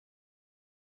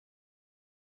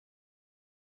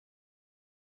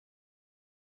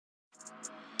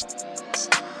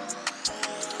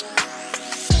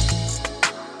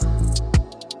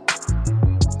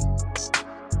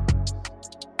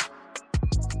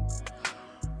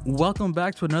Welcome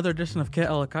back to another edition of Ke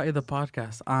Alakai, the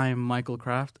podcast. I'm Michael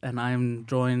Kraft, and I'm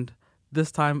joined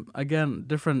this time again,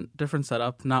 different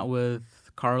setup, not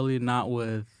with Carly, not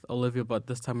with Olivia, but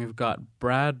this time we've got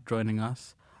Brad joining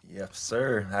us. Yes,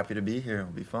 sir. Happy to be here.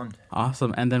 It'll be fun.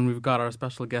 Awesome. And then we've got our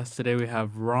special guest today. We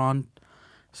have Ron.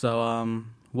 So,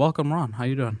 welcome, Ron. How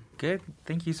you doing? Good.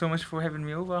 Thank you so much for having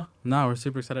me over. No, we're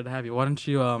super excited to have you. Why don't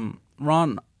you,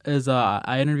 Ron is,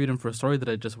 I interviewed him for a story that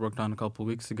I just worked on a couple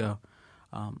weeks ago.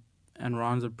 And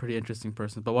Ron's a pretty interesting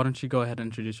person. But why don't you go ahead and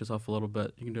introduce yourself a little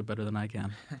bit? You can do it better than I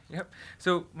can. Yep.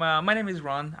 So my name is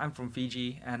Ron. I'm from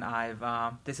Fiji, and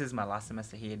this is my last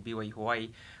semester here at BYU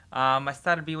Hawaii. I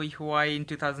started BYU Hawaii in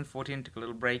 2014, took a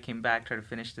little break, came back, tried to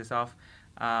finish this off.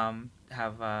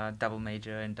 Have a double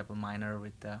major and double minor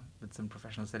with some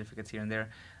professional certificates here and there.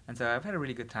 And so I've had a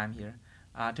really good time here.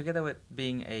 Together with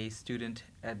being a student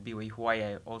at BYU Hawaii,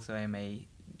 I also am a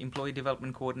employee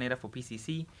development coordinator for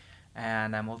PCC.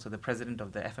 And I'm also the president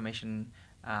of the Affirmation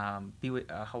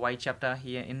Hawaii chapter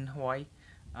here in Hawaii.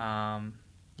 That's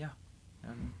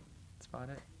about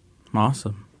it.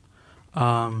 Awesome.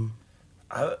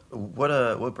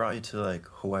 What brought you to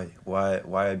Hawaii? Why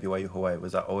BYU Hawaii?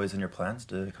 Was that always in your plans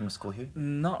to come to school here?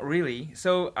 Not really.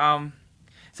 So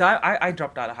I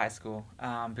dropped out of high school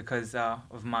because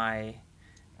of my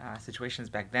situations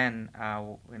back then,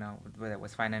 whether it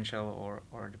was financial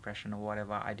or depression or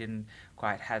whatever. I didn't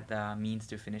quite have the means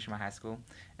to finish my high school.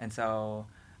 And so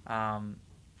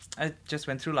I just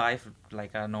went through life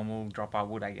like a normal dropout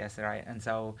would, I guess, right? And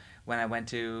so when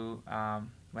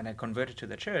I converted to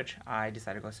the church, I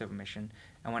decided to go serve a mission.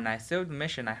 And when I served the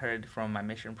mission, I heard from my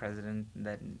mission president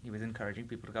that he was encouraging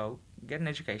people to go get an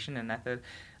education. And I thought,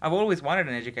 I've always wanted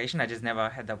an education. I just never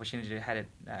had the opportunity to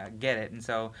get it. And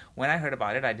so when I heard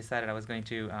about it, I decided I was going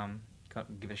to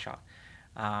give it a shot.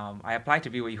 I applied to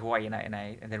BYU Hawaii,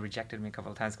 and they rejected me a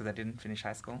couple of times because I didn't finish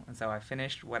high school. And so I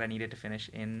finished what I needed to finish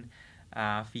in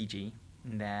Fiji.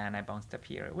 And then I bounced up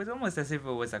here. It was almost as if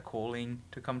it was a calling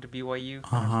to come to BYU. It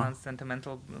sounds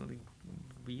sentimental, really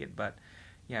weird, but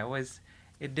yeah,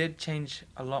 it did change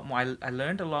a lot more. I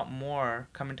learned a lot more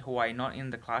coming to Hawaii, not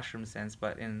in the classroom sense,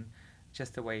 but in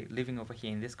just the way living over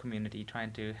here in this community,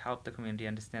 trying to help the community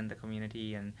understand the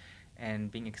community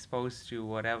and being exposed to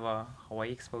whatever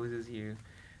Hawaii exposes you,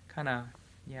 kind of,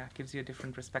 gives you a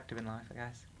different perspective in life, I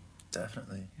guess.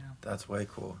 Definitely. Yeah. That's way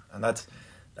cool. And that's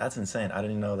insane. I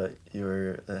didn't know that you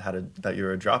were a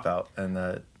dropout and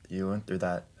that you went through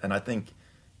that. And I think,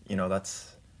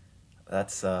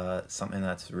 that's something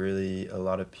that's really a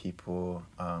lot of people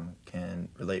can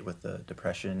relate with, the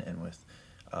depression and with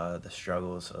the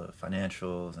struggles of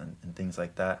financials and things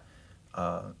like that.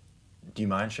 Do you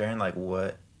mind sharing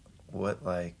what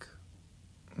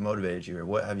motivated you, or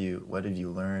what did you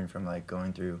learn from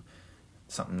going through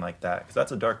something like that? Because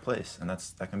that's a dark place, and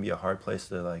that can be a hard place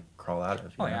to crawl out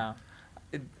of. Yeah.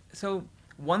 So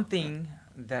one thing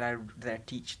that I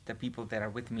teach the people that are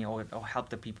with me or help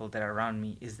the people that are around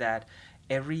me is that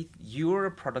you're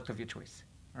a product of your choice,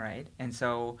 right? And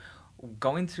so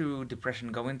going through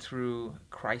depression, going through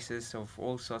crisis of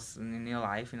all sorts in your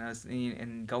life,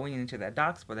 and going into that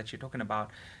dark spot that you're talking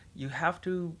about, you have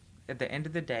to, at the end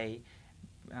of the day,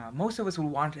 most of us will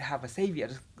want to have a savior,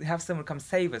 just have someone come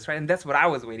save us, right? And that's what I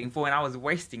was waiting for, and I was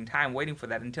wasting time waiting for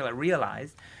that until I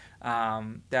realized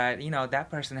that that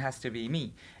person has to be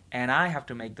me, and I have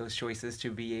to make those choices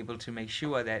to be able to make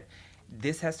sure that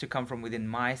this has to come from within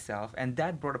myself, and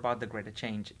that brought about the greater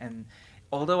change. And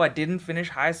although I didn't finish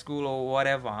high school or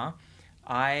whatever,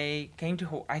 I came to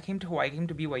Hawaii, I came to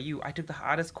BYU. I took the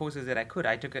hardest courses that I could.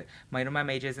 I took one of my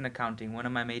majors in accounting, one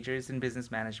of my majors in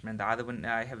business management. The other one,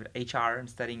 I have HR. I'm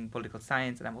studying political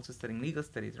science, and I'm also studying legal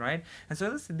studies, right? And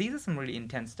so these are some really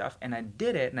intense stuff, and I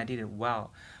did it, and I did it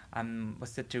well. I was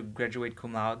set to graduate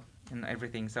cum laude and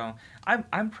everything. So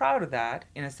I'm proud of that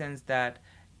in a sense that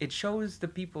it shows the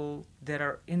people that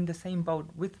are in the same boat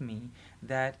with me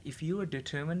that if you are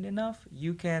determined enough,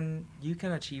 you can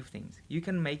achieve things. You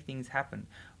can make things happen.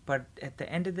 But at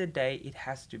the end of the day, it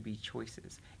has to be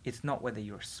choices. It's not whether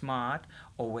you're smart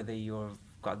or whether you've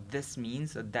got this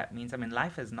means or that means. I mean,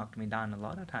 life has knocked me down a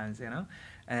lot of times,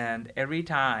 and every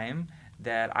time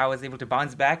that I was able to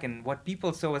bounce back, and what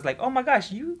people saw was like, oh my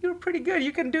gosh, you're pretty good.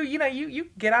 You can do, you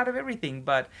get out of everything,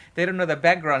 but they don't know the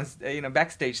background,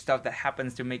 backstage stuff that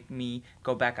happens to make me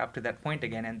go back up to that point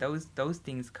again. And those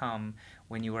things come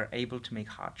when you are able to make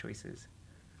hard choices.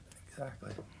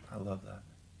 Exactly. I love that.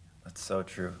 That's so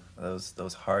true.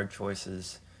 Those hard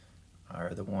choices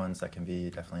are the ones that can be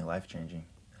definitely life-changing.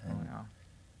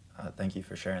 And thank you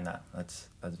for sharing that. That's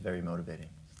very motivating.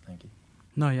 Thank you.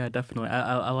 No, yeah, definitely.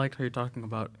 I like how you're talking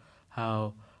about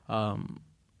how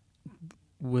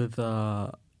with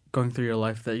going through your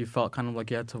life that you felt kind of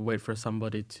like you had to wait for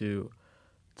somebody to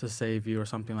save you or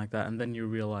something like that, and then you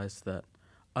realize that,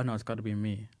 oh no, it's got to be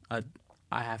me. I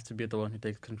have to be the one who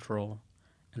takes control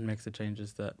and makes the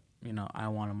changes that I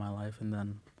want in my life, and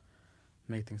then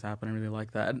make things happen. I really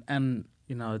like that, and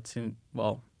it seemed,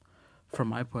 well, from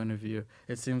my point of view,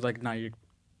 it seems like now you're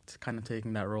kind of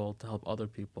taking that role to help other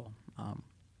people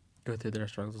go through their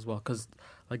struggles as well. Because,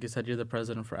 like you said, you're the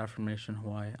president for Affirmation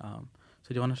Hawaii. So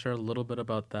do you want to share a little bit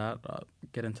about that?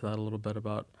 Get into that a little bit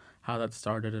about how that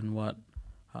started and what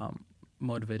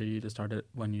motivated you to start it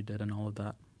when you did, and all of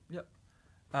that. Yep.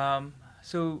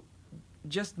 So,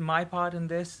 just my part in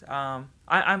this. I'm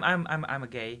a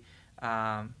gay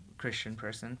Christian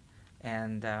person,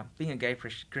 and being a gay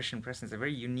Christian person is a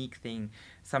very unique thing.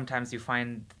 Sometimes you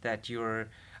find that you're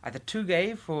either too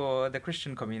gay for the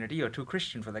Christian community or too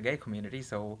Christian for the gay community.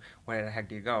 So where the heck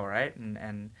do you go, right?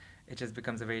 And it just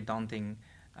becomes a very daunting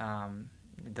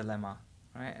dilemma,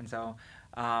 right? And so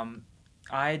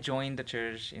I joined the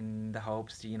church in the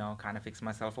hopes to, kind of fix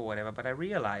myself or whatever. But I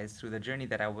realized through the journey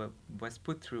that I was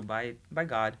put through by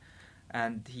God,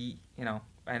 and He,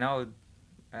 I know,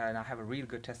 and I have a real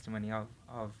good testimony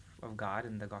of God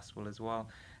in the gospel as well.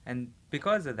 And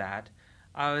because of that,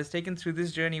 I was taken through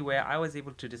this journey where I was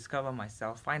able to discover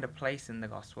myself, find a place in the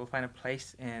gospel, find a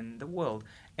place in the world.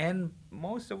 And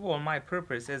most of all, my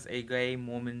purpose as a gay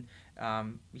Mormon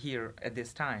here at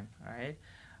this time, right?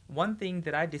 One thing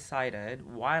that I decided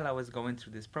while I was going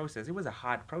through this process, it was a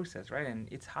hard process, right? And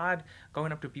it's hard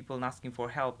going up to people and asking for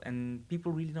help, and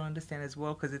people really don't understand as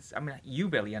well, because you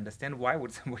barely understand. Why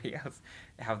would somebody else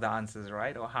have the answers,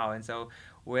 right? Or how? And so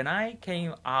when I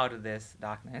came out of this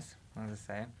darkness, let's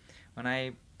say, when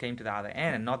I came to the other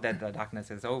end, and not that the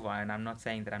darkness is over, and I'm not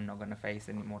saying that I'm not going to face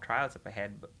any more trials up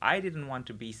ahead, but I didn't want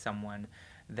to be someone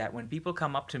that when people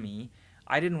come up to me,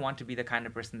 I didn't want to be the kind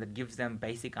of person that gives them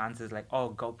basic answers like, oh,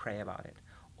 go pray about it,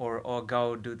 or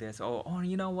go do this, or, oh,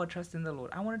 you know what, trust in the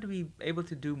Lord. I wanted to be able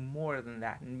to do more than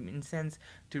that, in sense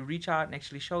to reach out and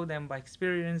actually show them by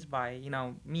experience, by,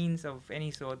 means of any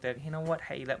sort that, what,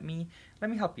 hey, let me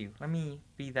help you. Let me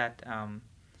be that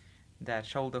that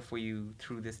shoulder for you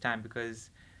through this time,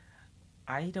 because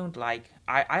I like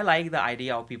the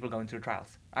idea of people going through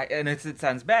trials. And it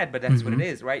sounds bad, but that's what it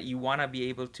is, right? You want to be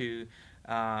able to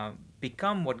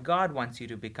become what God wants you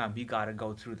to become. You got to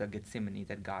go through the Gethsemane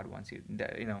that God wants you,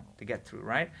 to get through,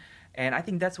 right? And I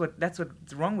think that's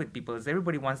what's wrong with people, is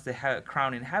everybody wants to have a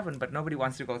crown in heaven, but nobody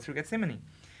wants to go through Gethsemane.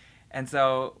 And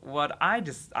so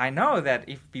I know that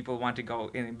if people want to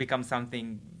go and become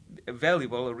something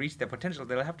valuable or reach their potential,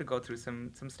 they'll have to go through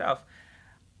some stuff.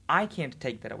 I can't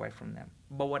take that away from them.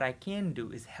 But what I can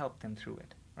do is help them through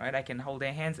it, right? I can hold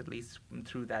their hands at least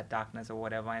through that darkness or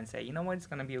whatever, and say, you know what, it's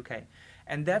going to be okay.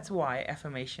 And that's why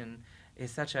affirmation is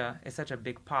such a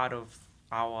big part of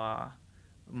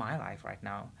my life right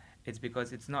now. It's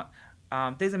because it's not.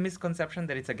 There's a misconception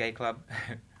that it's a gay club,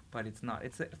 but it's not.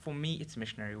 For me, it's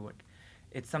missionary work.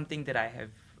 It's something that I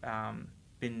have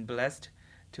been blessed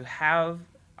to have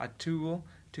a tool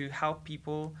to help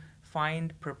people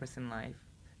find purpose in life,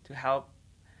 to help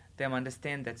them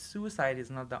understand that suicide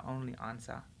is not the only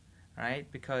answer,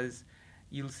 right? Because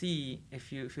you'll see,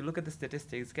 if you look at the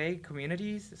statistics, gay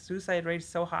communities, suicide rate is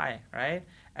so high, right?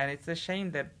 And it's a shame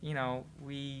that,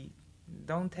 we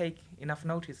don't take enough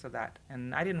notice of that.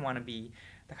 And I didn't want to be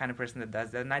the kind of person that does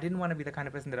that, and I didn't want to be the kind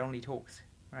of person that only talks,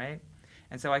 right?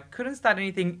 And so I couldn't start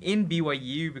anything in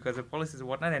BYU because of policies and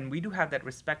whatnot, and we do have that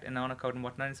respect and honor code and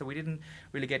whatnot, and so we didn't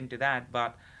really get into that,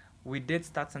 but we did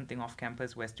start something off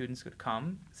campus where students could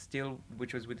come, still,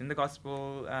 which was within the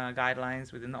gospel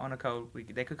guidelines, within the honor code.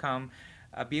 They could come,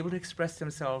 be able to express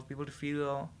themselves, be able to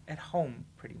feel at home,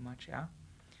 pretty much, yeah?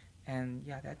 And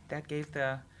yeah, that gave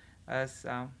us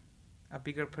a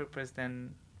bigger purpose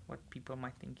than what people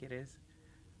might think it is.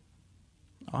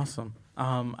 Awesome.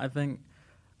 I think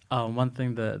one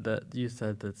thing that you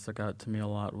said that stuck out to me a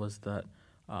lot was that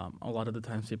a lot of the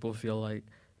times people feel like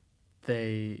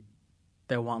they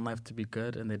want life to be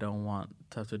good, and they don't want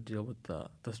to have to deal with the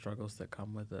struggles that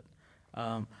come with it.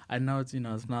 I know it's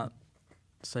it's not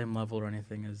the same level or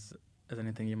anything as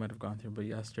anything you might have gone through, but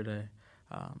yesterday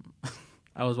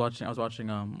I was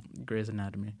watching Grey's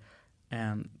Anatomy,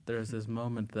 and there's this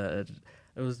moment that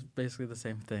it was basically the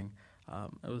same thing.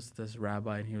 It was this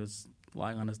rabbi, and he was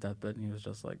lying on his deathbed, and he was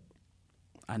just like,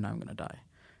 I know I'm going to die.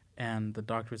 And the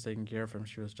doctor was taking care of him.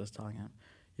 She was just telling him,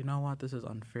 you know what, this is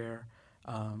unfair,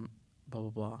 blah, blah,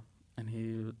 blah. And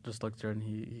he just looked at her, and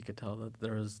he could tell that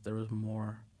there was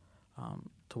more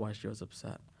to why she was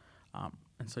upset.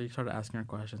 And so he started asking her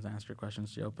questions,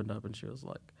 She opened up, and she was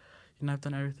like, I've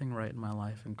done everything right in my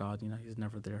life, and God, He's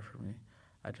never there for me.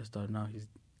 I just don't know.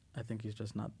 I think He's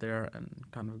just not there, and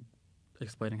kind of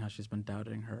explaining how she's been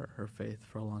doubting her faith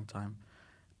for a long time.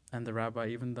 And the rabbi,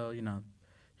 even though,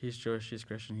 he's Jewish, she's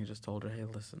Christian, he just told her, hey,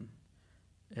 listen,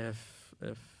 if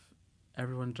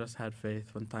everyone just had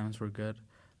faith when times were good,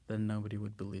 then nobody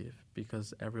would believe,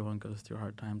 because everyone goes through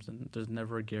hard times, and there's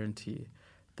never a guarantee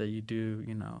that you do,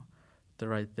 the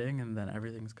right thing, and then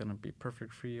everything's going to be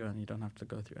perfect for you, and you don't have to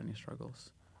go through any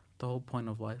struggles. The whole point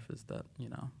of life is that,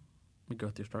 we go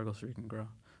through struggles so we can grow.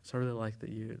 So I really like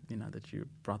that that you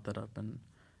brought that up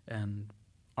and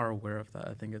are aware of that.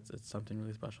 I think it's something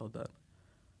really special that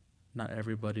not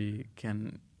everybody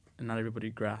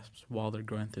grasps while they're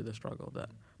going through the struggle, that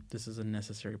this is a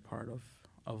necessary part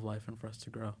of life and for us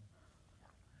to grow.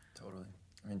 Totally.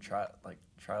 I mean,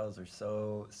 trials are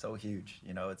so huge.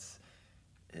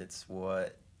 It's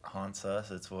what haunts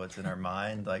us. It's what's in our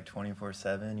mind, like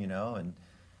 24/7.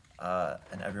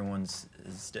 And everyone's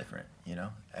is different.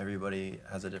 Everybody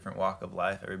has a different walk of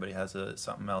life. Everybody has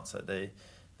something else that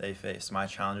they face. My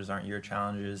challenges aren't your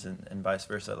challenges, and vice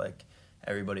versa. Like,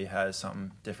 everybody has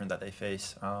something different that they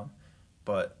face.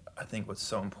 But I think what's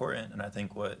so important, and I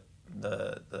think what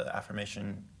the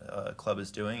Affirmation Club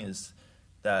is doing, is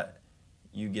that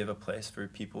you give a place for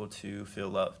people to feel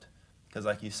loved. Because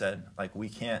like you said, like,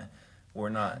 we're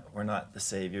not the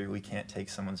savior. We can't take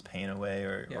someone's pain away,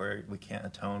 or we can't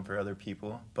atone for other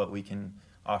people, but we can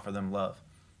offer them love,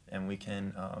 and we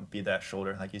can be that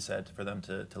shoulder, like you said, for them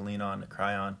to lean on, to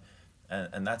cry on,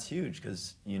 and that's huge,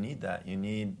 because you need that. You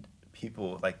need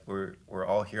people. Like, we're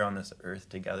all here on this earth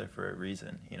together for a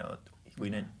reason. We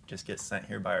didn't just get sent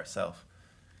here by ourselves.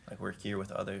 Like, we're here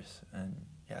with others, and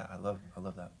yeah, I love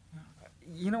that.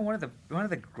 One of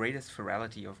the greatest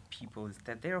virality of people is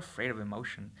that they're afraid of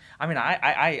emotion. I mean,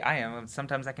 I am.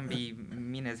 Sometimes I can be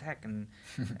mean as heck, and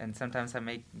sometimes I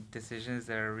make decisions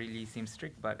that really seem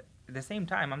strict. But at the same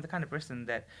time, I'm the kind of person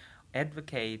that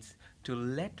advocates to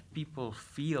let people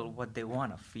feel what they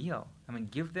want to feel. I mean,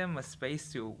 give them a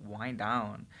space to wind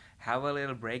down, have a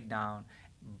little breakdown,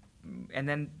 and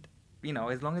then,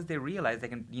 as long as they realize they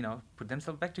can, put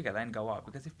themselves back together and go out.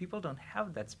 Because if people don't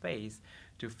have that space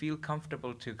to feel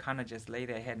comfortable to kind of just lay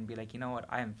their head and be like, you know what,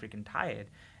 I am freaking tired,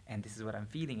 and this is what I'm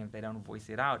feeling, if they don't voice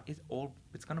it out, it's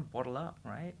going to bottle up,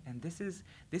 right? And this is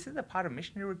the part of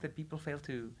missionary work that people fail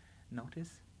to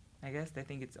notice, I guess. They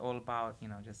think it's all about,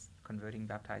 just converting,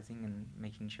 baptizing, and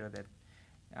making sure that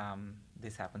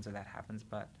this happens or that happens.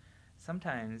 But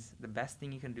sometimes the best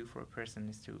thing you can do for a person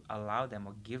is to allow them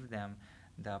or give them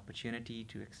the opportunity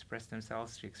to express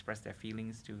themselves, to express their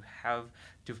feelings, to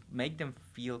make them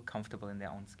feel comfortable in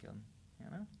their own skin.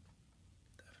 Definitely.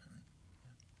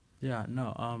 Yeah.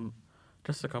 No.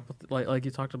 Just a couple. Like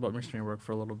you talked about missionary work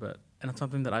for a little bit, and it's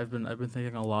something that I've been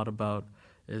thinking a lot about.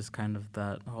 Is kind of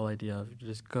that whole idea of you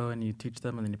just go and you teach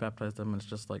them and then you baptize them, and it's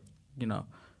just like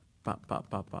pop, pop,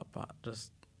 pop, pop, pop,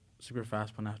 just super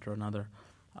fast one after another.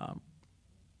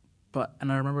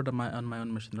 And I remembered on my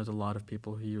own mission, there's a lot of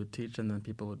people who you would teach, and then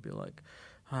people would be like,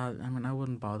 I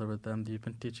wouldn't bother with them. You've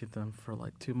been teaching them for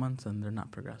like 2 months, and they're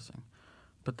not progressing.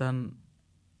 But then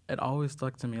it always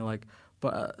stuck to me like,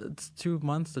 but it's 2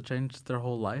 months to change their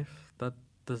whole life. That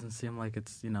doesn't seem like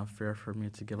it's, fair for me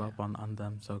to give up on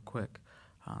them so quick.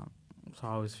 So I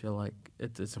always feel like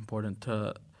it's important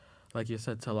to, like you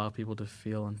said, to allow people to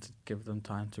feel and to give them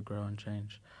time to grow and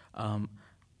change.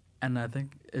 And I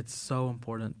think it's so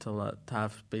important to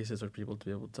have spaces for people to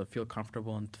be able to feel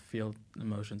comfortable and to feel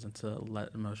emotions and to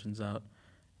let emotions out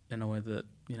in a way that,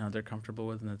 they're comfortable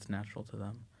with and it's natural to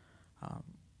them.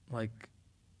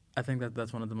 I think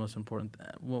that's one of the most important.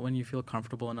 When you feel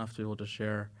comfortable enough to be able to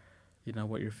share,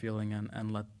 what you're feeling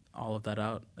and let all of that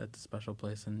out, it's a special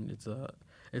place, and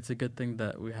it's a good thing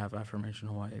that we have Affirmation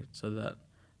Hawaii so that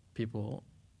people,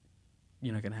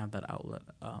 can have that outlet,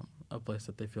 a place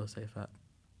that they feel safe at.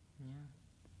 Yeah,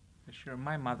 for sure.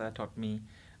 My mother taught me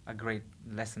a great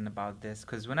lesson about this,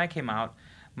 because when I came out,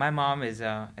 my mom is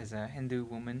a Hindu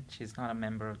woman. She's not a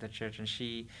member of the church, and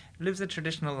she lives a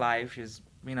traditional life. She's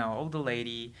older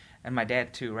lady, and my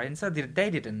dad too, right? And so they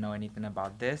didn't know anything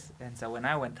about this. And so when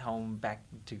I went home back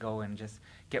to go and just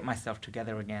get myself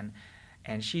together again,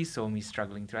 and she saw me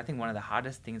struggling through, I think one of the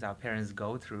hardest things our parents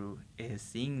go through is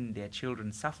seeing their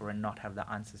children suffer and not have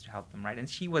the answers to help them, right? And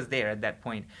she was there at that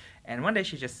point. And one day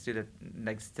she just stood at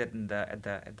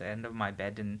the end of my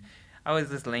bed, and I was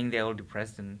just laying there all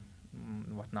depressed and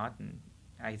whatnot. And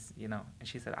and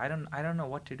she said, I don't know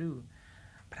what to do,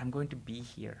 but I'm going to be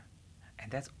here.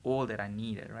 And that's all that I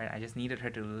needed, right? I just needed her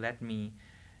to let me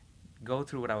go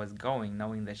through what I was going,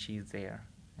 knowing that she's there,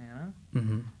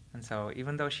 Mm-hmm. And so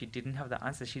even though she didn't have the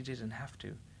answer, she didn't have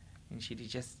to, and she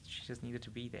just needed to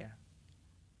be there.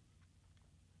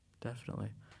 Definitely.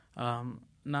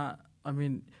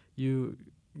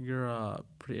 You're a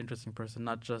pretty interesting person,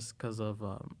 not just because of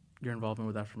your involvement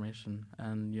with affirmation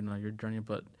and your journey,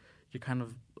 but you're kind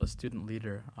of a student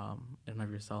leader in and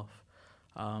of yourself.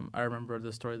 I remember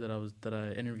the story that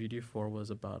I interviewed you for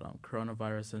was about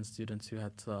coronavirus and students who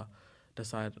had to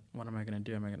decide, what am I going to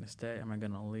do? Am I going to stay? Am I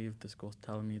going to leave? The school's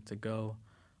telling me to go.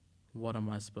 What am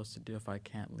I supposed to do if I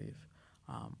can't leave?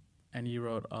 And you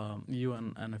wrote, you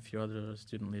and a few other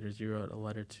student leaders, you wrote a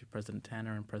letter to President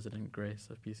Tanner and President Grace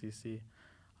of PCC,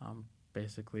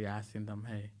 basically asking them,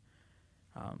 hey,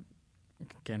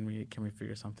 can we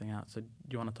figure something out? So do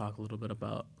you want to talk a little bit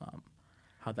about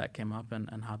how that came up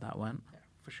and how that went? Yeah,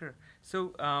 for sure.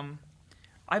 So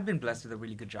I've been blessed with a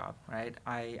really good job, right?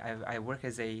 I work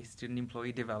as a student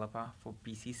employee developer for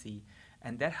PCC,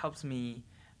 and that helps me.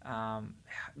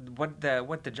 What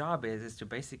the job is to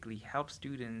basically help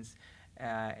students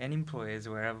and employers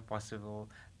wherever possible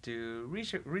to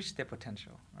reach their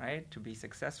potential, right? To be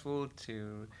successful,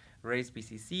 to raise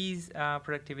PCC's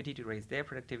productivity, to raise their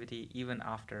productivity even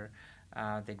after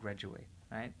they graduate,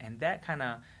 right? And that kind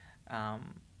of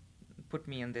put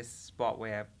me in this spot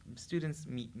where students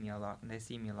meet me a lot and they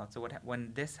see me a lot. So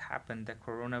when this happened, the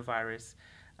coronavirus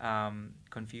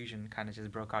confusion kind of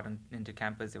just broke out into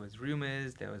campus. There was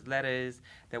rumors, there was letters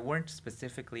that weren't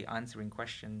specifically answering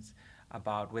questions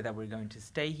about whether we're going to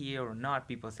stay here or not.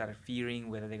 People started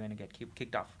fearing whether they're going to get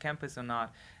kicked off campus or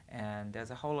not, and there's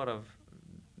a whole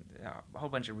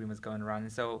bunch of rumors going around.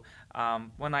 And so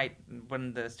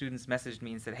when the students messaged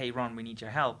me and said, "Hey Ron, we need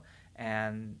your help,"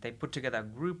 and they put together a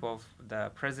group of the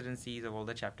presidencies of all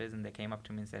the chapters, and they came up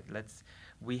to me and said,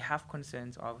 we have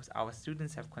concerns, our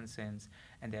students have concerns,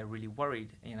 and they're really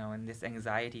worried, and this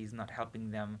anxiety is not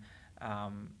helping them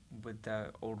with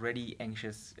the already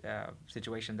anxious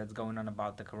situation that's going on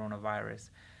about the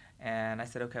coronavirus. And I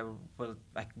said, okay, well,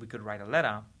 we could write a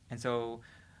letter. And so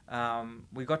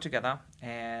we got together,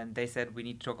 and they said, we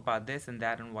need to talk about this and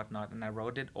that and whatnot, and I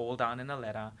wrote it all down in a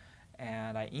letter.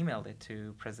 And I emailed it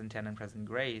to President Tanner and President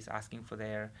Grace, asking for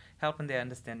their help and their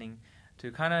understanding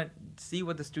to kind of see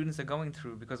what the students are going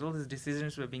through, because all these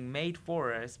decisions were being made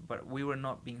for us, but we were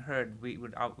not being heard.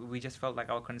 We just felt like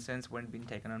our concerns weren't being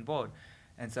taken on board.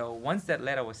 And so once that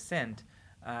letter was sent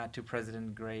to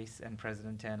President Grace and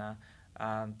President Tanner,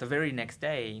 the very next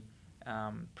day,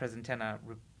 President Tanner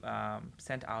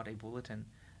sent out a bulletin,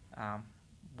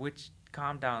 which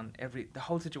calmed down the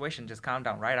whole situation just calmed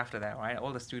down right after that, right?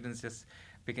 All the students just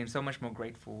became so much more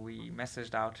grateful. We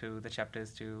messaged out to the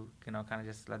chapters to, kind of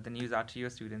just let the news out to your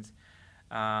students.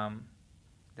 They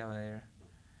were,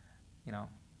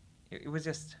 it was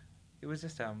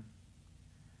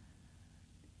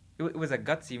a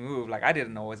gutsy move. Like, I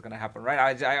didn't know what was going to happen, right?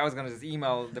 I was going to just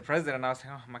email the president, and I was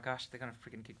like, oh my gosh, they're going to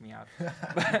freaking kick me out.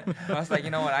 But I was like, you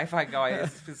know what, if I go,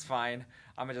 it's fine.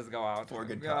 I'm going to just go out. For a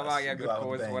good cause. Yeah, good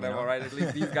cause, whatever, right? At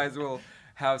least these guys will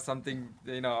have something,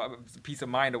 a peace of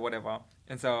mind or whatever.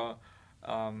 And so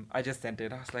I just sent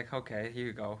it. I was like, okay, here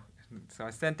you go. So I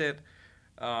sent it.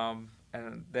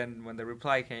 And then when the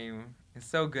reply came, it's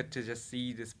so good to just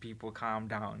see these people calm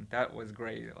down. That was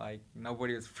great. Like,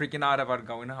 nobody was freaking out about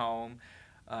going home.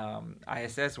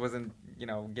 ISS wasn't,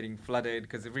 getting flooded,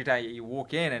 because every time you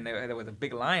walk in and there was a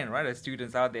big line, right? There's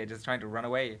students out there just trying to run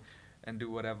away and do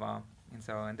whatever.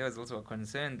 And there was also a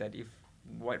concern that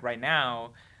right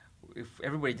now, if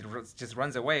everybody just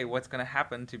runs away, what's going to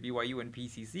happen to BYU and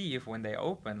PCC when they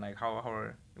open? Like,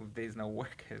 how if there's no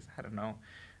workers? I don't know.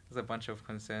 There's a bunch of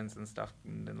concerns and stuff,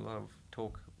 and a lot of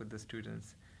talk with the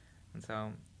students. And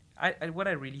so what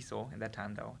I really saw in that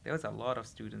time, though, there was a lot of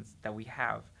students that we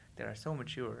have that are so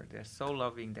mature, they're so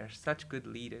loving, they're such good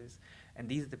leaders. And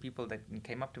these are the people that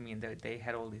came up to me, and they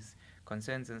had all these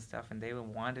concerns and stuff, and they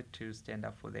wanted to stand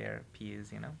up for their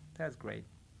peers, That's great.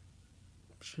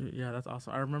 Yeah, that's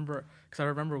awesome. I remember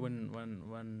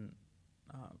when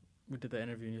we did the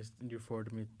interview and you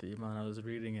forwarded me the email and I was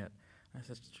reading it. I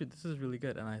said, shoot, this is really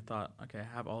good. And I thought, okay,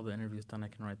 I have all the interviews done. I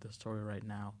can write this story right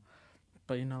now.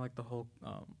 But, the whole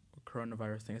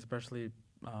coronavirus thing, especially,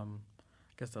 I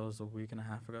guess that was a week and a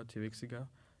half ago, 2 weeks ago,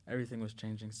 everything was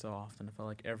changing so often. It felt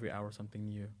like every hour something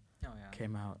new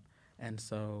came out. And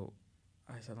so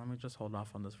I said, let me just hold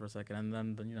off on this for a second. And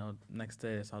then, next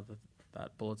day I saw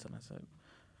that bulletin. I said,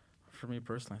 for me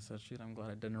personally, I said, shoot, I'm glad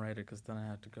I didn't write it, because then I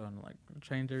had to go and,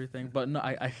 change everything. But no,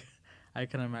 I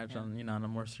can imagine, on a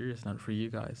more serious note for you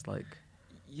guys, that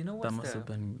must have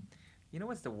been...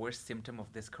 what's the worst symptom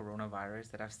of this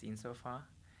coronavirus that I've seen so far?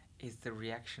 Is the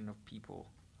reaction of people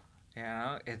You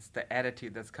know, it's the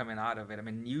attitude that's coming out of it. I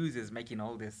mean, news is making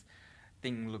all this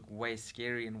thing look way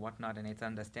scary and whatnot, and it's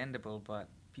understandable, but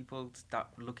people start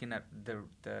looking at the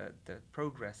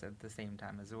progress at the same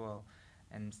time as well,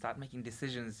 and start making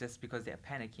decisions just because they're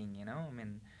panicking, you know? I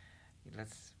mean,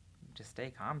 let's just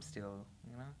stay calm still,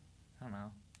 you know? I don't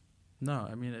know. No,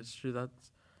 I mean, it's true.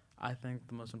 I think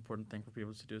the most important thing for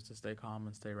people to do is to stay calm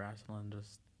and stay rational and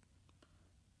just,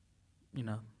 you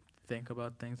know, think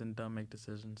about things and don't make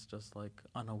decisions just like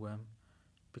on a whim.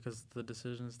 Because the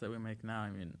decisions that we make now,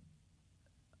 I mean,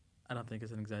 I don't think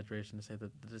it's an exaggeration to say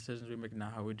that the decisions we make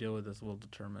now, how we deal with this, will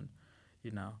determine,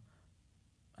 you know,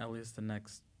 at least the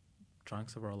next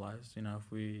chunks of our lives. You know,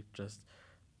 if we just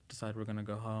decide we're going to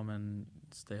go home and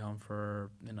stay home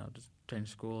for, you know, just change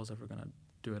schools, if we're going to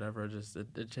do whatever, just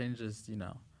it changes, you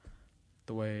know,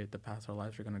 the way the past our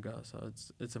lives are going to go. So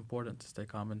it's important to stay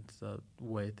calm and to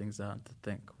weigh things out and to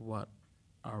think, what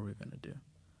are we going to do?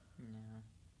 Yeah.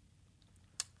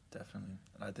 Definitely.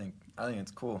 And I think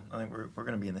it's cool. I think we're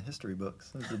going to be in the history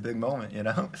books. It's a big moment, you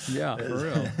know? Yeah, for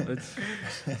real. It's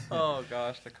oh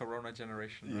gosh, the Corona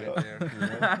generation right there.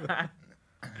 Yeah.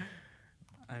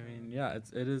 I mean, yeah,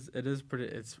 it is pretty.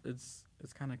 It's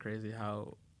kind of crazy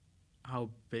how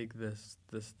big this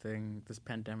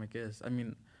pandemic is. I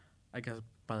mean, I guess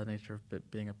by the nature of it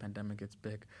being a pandemic, it's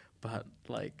big, but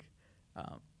like,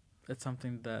 it's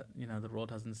something that, you know, the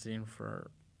world hasn't seen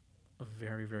for a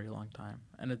very, very long time,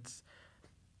 and it's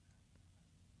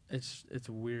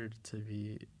weird to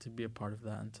be a part of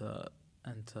that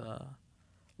and to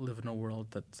live in a world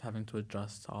that's having to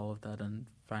adjust to all of that and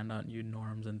find out new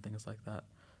norms and things like that.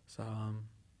 So,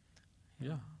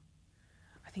 yeah.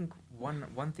 I think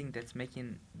one thing that's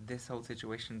making this whole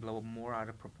situation blow more out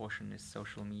of proportion is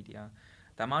social media.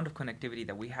 The amount of connectivity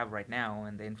that we have right now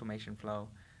and the information flow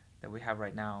that we have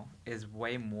right now is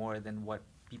way more than what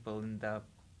people in the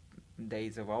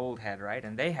days of old had, right?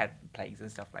 And they had plagues and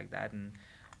stuff like that, and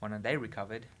when they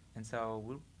recovered. And so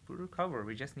we'll recover.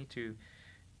 We just need to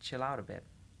chill out a bit.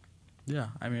 Yeah,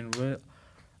 I mean,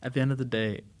 at the end of the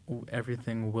day,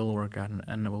 everything will work out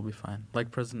and it will be fine.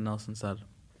 Like President Nelson said,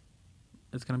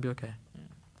 it's going to be okay. Yeah.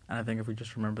 And I think if we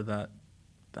just remember that,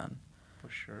 then for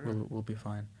sure we'll be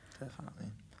fine. Definitely.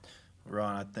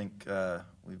 Ron, I think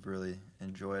we've really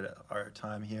enjoyed our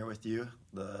time here with you.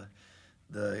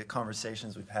 The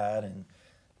conversations we've had and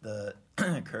the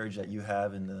courage that you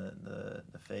have in the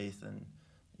faith, and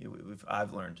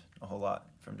I've learned a whole lot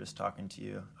from just talking to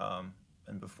you.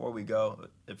 And before we go,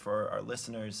 for our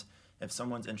listeners, if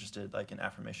someone's interested, like in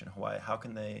Affirmation Hawaii, how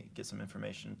can they get some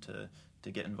information to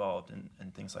get involved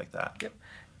and things like that? Yep.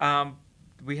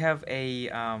 We have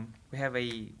a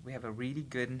really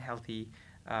good and healthy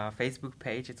Facebook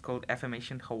page. It's called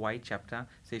Affirmation Hawaii Chapter.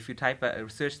 So if you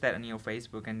search that on your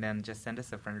Facebook and then just send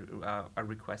us a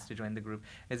request to join the group.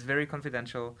 It's very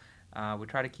confidential. We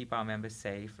try to keep our members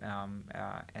safe,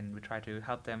 and we try to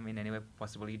help them in any way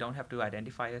possible. You don't have to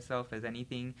identify yourself as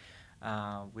anything.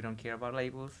 We don't care about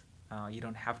labels. You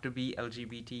don't have to be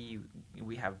LGBT.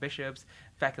 We have bishops,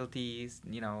 faculties,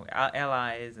 you know,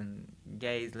 allies and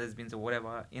gays, lesbians, or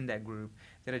whatever in that group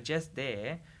that are just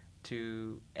there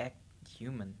to act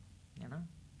human, you know.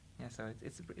 Yeah, so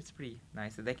it's pretty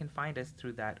nice. So they can find us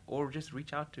through that, or just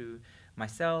reach out to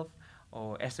myself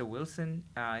or Esther Wilson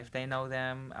if they know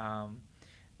them.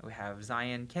 We have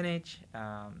Zion Kenich.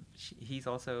 He's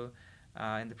also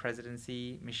in the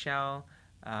presidency. Michelle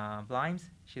Blimes,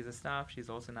 she's a staff. She's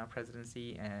also now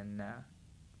presidency, and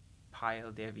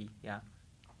Payal Devi,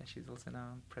 she's also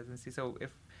now presidency. So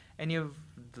if any of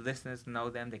the listeners know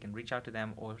them, they can reach out to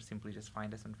them or simply just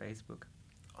find us on Facebook.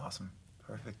 Awesome.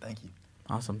 Perfect. Thank you.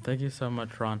 Awesome. Thank you so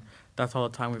much, Ron. That's all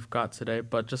the time we've got today,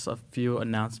 but just a few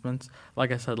announcements.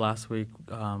 Like I said last week,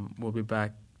 we'll be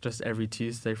back just every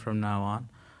Tuesday from now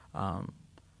on.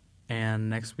 And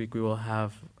next week we will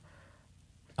have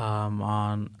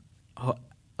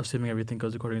assuming everything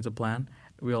goes according to plan,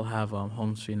 we'll have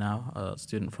Home Sui now, a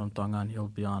student from Tongan. He'll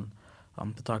be on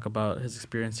to talk about his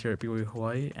experience here at BYU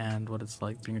Hawaii and what it's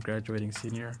like being a graduating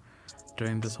senior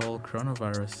during this whole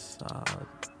coronavirus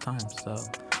time. So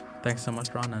thanks so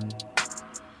much, Ron, and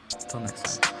until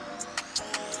next time.